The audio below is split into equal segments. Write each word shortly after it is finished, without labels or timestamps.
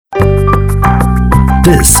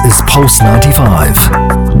This is Pulse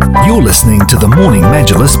 95. You're listening to the Morning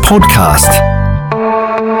Majlis podcast.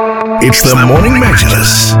 It's the Morning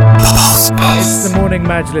Majlis. It's the Morning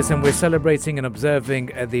Majlis, and we're celebrating and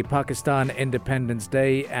observing the Pakistan Independence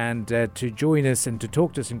Day. And to join us and to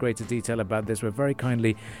talk to us in greater detail about this, we're very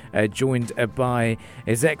kindly joined by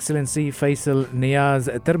His Excellency Faisal Niaz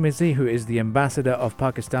Tirmizi, who is the Ambassador of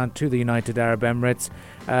Pakistan to the United Arab Emirates.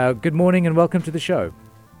 Good morning and welcome to the show.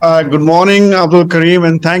 Good morning, Abdul Kareem,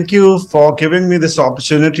 and thank you for giving me this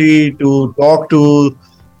opportunity to talk to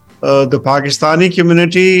the Pakistani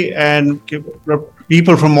community and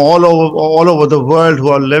people from all over the world who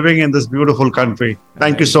are living in this beautiful country.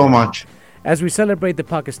 Thank you so much. As we celebrate the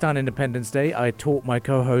Pakistan Independence Day, I taught my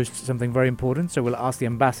co-host something very important, so we'll ask the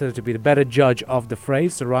ambassador to be the better judge of the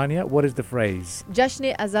phrase. Sarania, what is the phrase?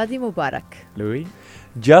 Jashn Azadi Mubarak. Louis?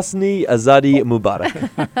 Jasni Azadi Mubarak.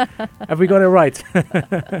 Have we got it right?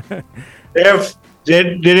 They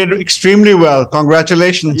did it extremely well.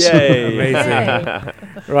 Congratulations. Yay. Amazing.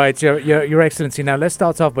 Right, Your Excellency. Now let's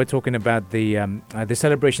start off by talking about the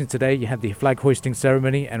celebrations today. You had the flag hoisting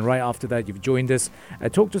ceremony, and right after that, you've joined us.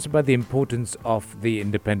 Talk to us about the importance of the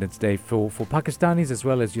Independence Day for Pakistanis as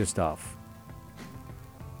well as your staff.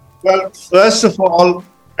 Well, first of all,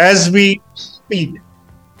 as we speak,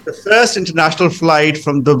 the first international flight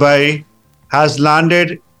from Dubai has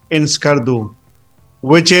landed in Skardu,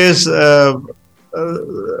 which is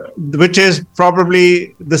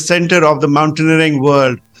probably the center of the mountaineering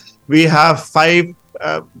world. We have 5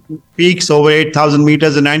 peaks over 8,000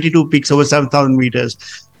 meters and 92 peaks over 7,000 meters.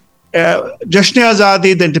 Jashn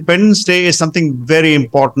Azadi, the Independence Day, is something very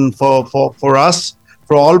important for us,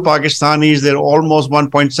 for all Pakistanis. There are almost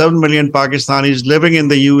 1.7 million Pakistanis living in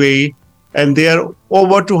the UAE, and there are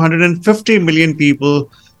over 250 million people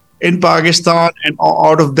in Pakistan, and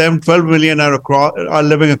out of them, 12 million are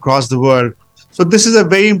living across the world. So this is a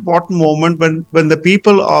very important moment when the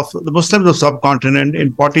people of the Muslims of subcontinent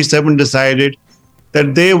in 47 decided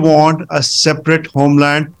that they want a separate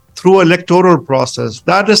homeland through electoral process.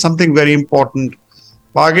 That is something very important.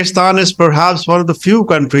 Pakistan is perhaps one of the few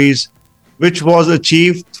countries which was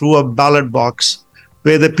achieved through a ballot box,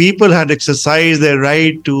 where the people had exercised their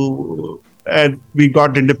right to, and we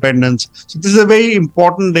got independence. So this is a very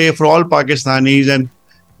important day for all Pakistanis, and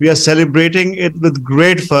we are celebrating it with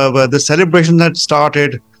great fervor. The celebration had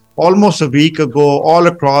started almost a week ago all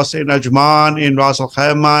across in Ajman, in Ras Al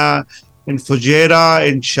Khaimah, in Fujairah,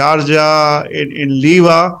 in Sharjah, in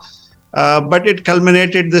Liwa. But it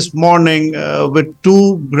culminated this morning with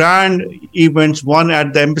 2 grand events, one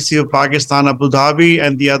at the Embassy of Pakistan, Abu Dhabi,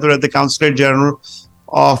 and the other at the Consulate General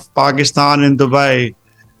of Pakistan in Dubai.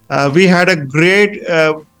 We had a great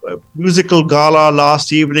musical gala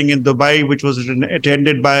last evening in Dubai, which was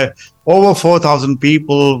attended by over 4,000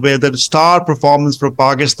 people, where the star performance for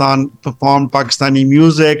Pakistan performed Pakistani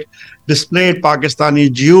music, displayed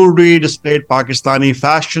Pakistani jewelry, displayed Pakistani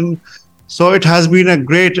fashion. So it has been a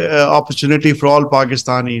great opportunity for all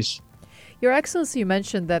Pakistanis. Your Excellency, you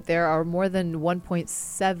mentioned that there are more than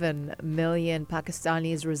 1.7 million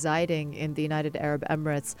Pakistanis residing in the United Arab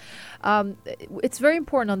Emirates. It's very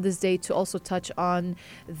important on this day to also touch on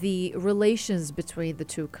the relations between the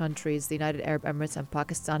two countries, the United Arab Emirates and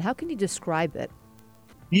Pakistan. How can you describe it?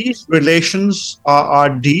 These relations are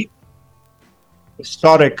deep,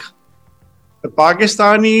 historic. The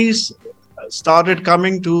Pakistanis started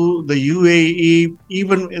coming to the UAE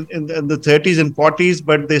even in the 30s and 40s,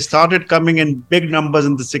 but they started coming in big numbers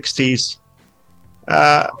in the 60s.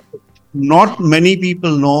 Not many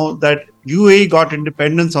people know that UAE got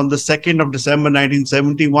independence on the 2nd of December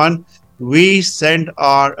 1971. We sent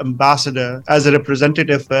our ambassador as a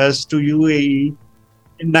representative first to UAE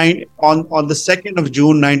on the 2nd of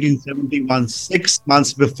June 1971, 6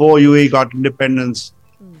 months before UAE got independence.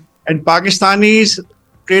 And Pakistanis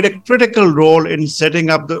played a critical role in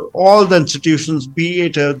setting up all the institutions, be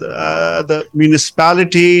it the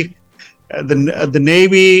municipality, the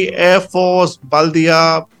Navy, Air Force,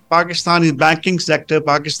 Baldia, Pakistani banking sector.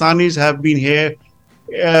 Pakistanis have been here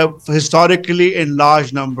historically in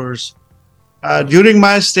large numbers. During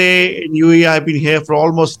my stay in UAE, I've been here for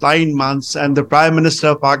almost 9 months, and the Prime Minister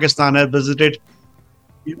of Pakistan has visited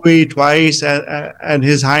UAE twice, and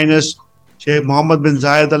His Highness Sheikh Mohammed bin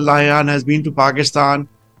Zayed Al Nahyan has been to Pakistan.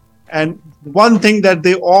 And one thing that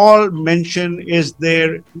they all mention is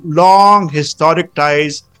their long historic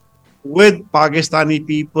ties with Pakistani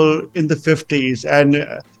people in the 50s. And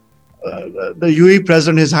the UAE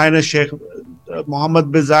President, His Highness Sheikh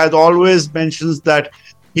Mohammed bin Zayed, always mentions that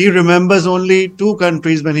he remembers only 2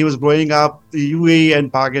 countries when he was growing up, the UAE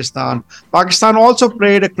and Pakistan. Pakistan also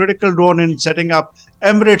played a critical role in setting up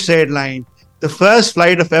Emirates Airline. The first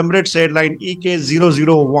flight of Emirates airline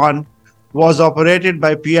EK001 was operated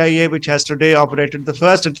by PIA, which has today operated the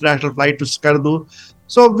first international flight to Skardu.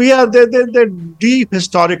 So we are the deep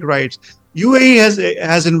historic rights. UAE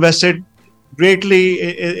has invested greatly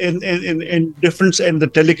in difference in the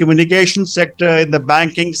telecommunications sector, in the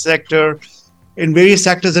banking sector, in various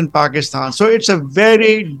sectors in Pakistan. So it's a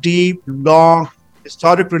very deep, long,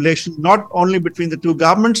 historic relation, not only between the two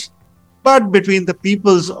governments, but between the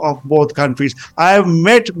peoples of both countries. I have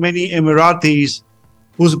met many Emiratis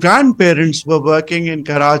whose grandparents were working in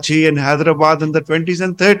Karachi and Hyderabad in the 20s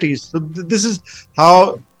and 30s. So this is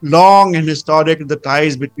how long and historic the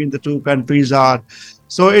ties between the two countries are.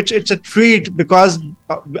 So it's a treat because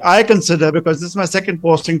this is my second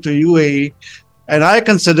posting to UAE, and I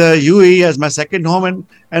consider UAE as my second home,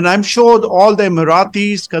 and I'm sure all the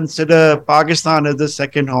Emiratis consider Pakistan as the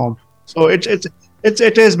second home. So it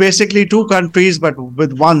is basically two countries, but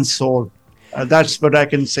with one soul. That's what I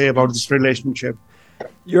can say about this relationship.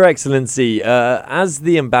 Your Excellency, as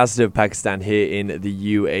the ambassador of Pakistan here in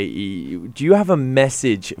the UAE, do you have a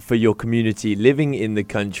message for your community living in the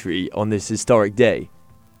country on this historic day?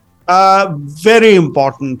 Very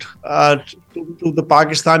important to the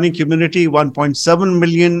Pakistani community, 1.7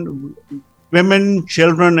 million women,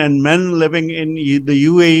 children, and men living in the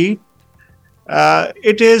UAE.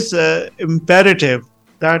 It is imperative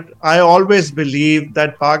that I always believe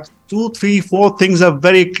that 2, 3, 4 things are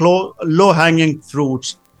very low-hanging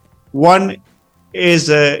fruits. One is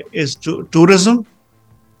tourism.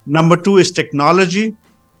 Number 2 is technology.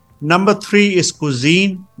 Number 3 is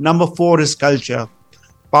cuisine. Number 4 is culture.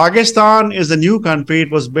 Pakistan is a new country. It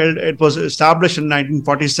was established in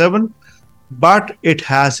 1947, but it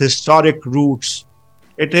has historic roots.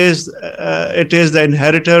 It is the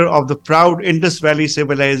inheritor of the proud Indus Valley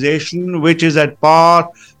civilization, which is at par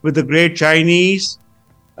with the great Chinese,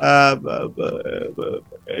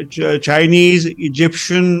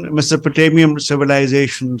 Egyptian, Mesopotamian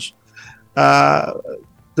civilizations. The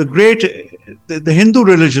Hindu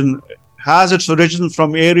religion has its origins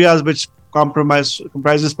from areas which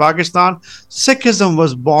comprises Pakistan. Sikhism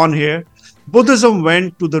was born here. Buddhism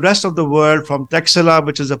went to the rest of the world from Taxila,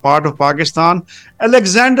 which is a part of Pakistan.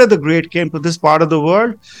 Alexander the Great came to this part of the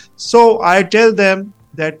world. So I tell them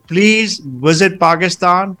that please visit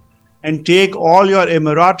Pakistan and take all your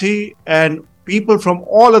Emirati and people from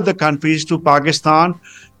all other countries to Pakistan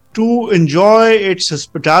to enjoy its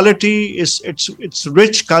hospitality, its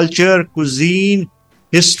rich culture, cuisine,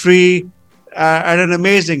 history,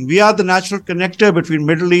 and we are the natural connector between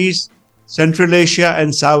Middle East, Central Asia,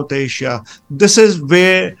 and South Asia. This is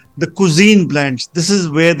where the cuisine blends. This is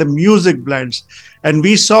where the music blends. And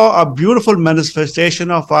we saw a beautiful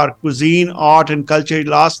manifestation of our cuisine, art, and culture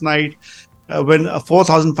last night when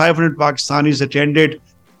 4,500 Pakistanis attended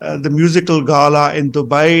the musical gala in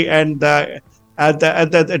Dubai, and the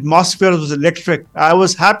atmosphere was electric. I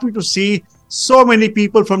was happy to see so many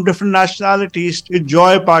people from different nationalities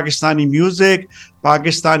enjoy Pakistani music,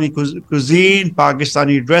 Pakistani cuisine,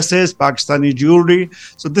 Pakistani dresses, Pakistani jewelry.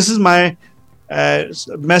 So this is my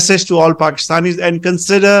message to all Pakistanis, and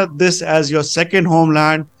consider this as your second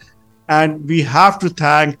homeland. And we have to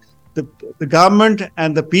thank the government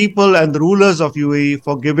and the people and the rulers of UAE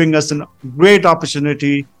for giving us a great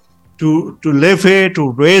opportunity to live here,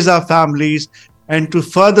 to raise our families, and to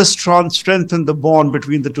further strengthen the bond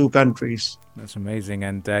between the two countries. That's amazing.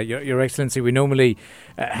 And Your Excellency, we normally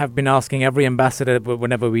have been asking every ambassador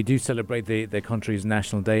whenever we do celebrate the country's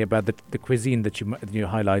National Day about the cuisine that you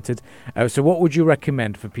highlighted. So what would you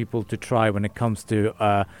recommend for people to try when it comes to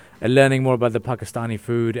learning more about the Pakistani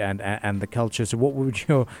food and the culture? So what would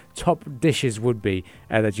your top dishes would be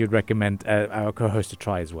that you'd recommend our co-host to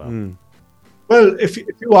try as well? Well, if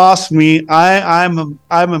you ask me, I'm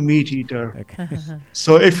a meat eater. Okay.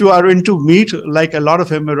 So if you are into meat, like a lot of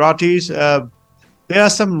Emiratis, there are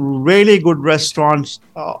some really good restaurants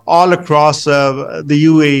all across the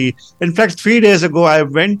UAE. In fact, 3 days ago, I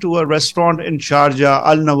went to a restaurant in Sharjah,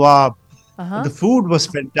 Al Nawab. The food was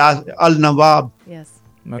fantastic. Al Nawab. Yes.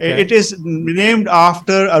 Okay. It is named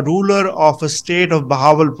after a ruler of a state of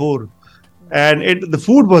Bahawalpur, and the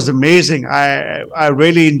food was amazing. I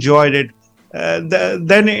really enjoyed it.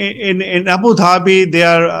 Then in Abu Dhabi,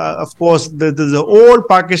 there of course, there's the old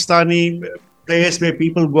Pakistani place where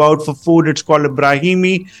people go out for food. It's called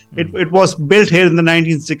Ibrahimi. It was built here in the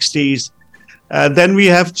 1960s. Then we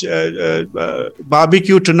have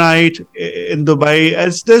barbecue tonight in Dubai.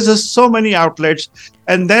 There's just so many outlets.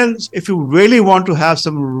 And then if you really want to have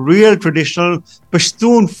some real traditional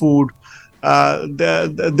Pashtun food,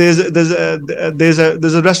 there's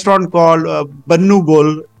a restaurant called Bannu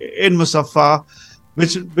Gul in Musaffa,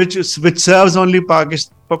 which serves only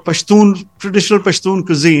traditional Pashtun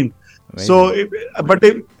cuisine.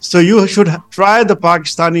 Amazing. So you should try the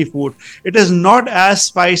Pakistani food. It is not as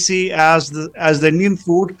spicy as the Indian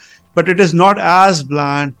food, but it is not as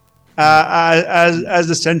bland as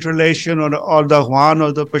the Central Asian or the Afghan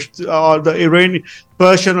or the Iranian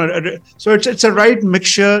Persian. So it's a right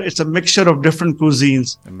mixture. It's a mixture of different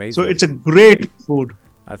cuisines. Amazing. So it's a great food.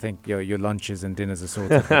 I think your lunches and dinners are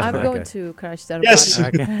sorted. I'm going to Karachi Darbar. Yes.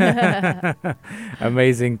 Okay.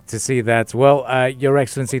 Amazing to see that. Well, Your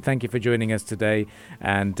Excellency, thank you for joining us today.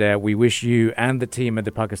 And we wish you and the team at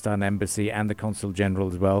the Pakistan Embassy and the Consul General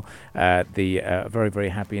as well the very, very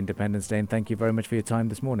happy Independence Day. And thank you very much for your time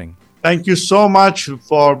this morning. Thank you so much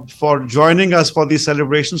for joining us for these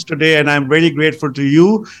celebrations today. And I'm really grateful to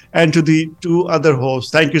you and to the two other hosts.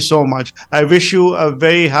 Thank you so much. I wish you a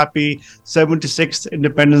very happy 76th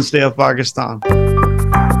Independence Day of Pakistan.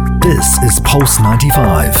 This is Pulse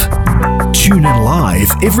 95. Tune in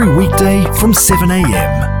live every weekday from 7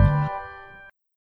 a.m.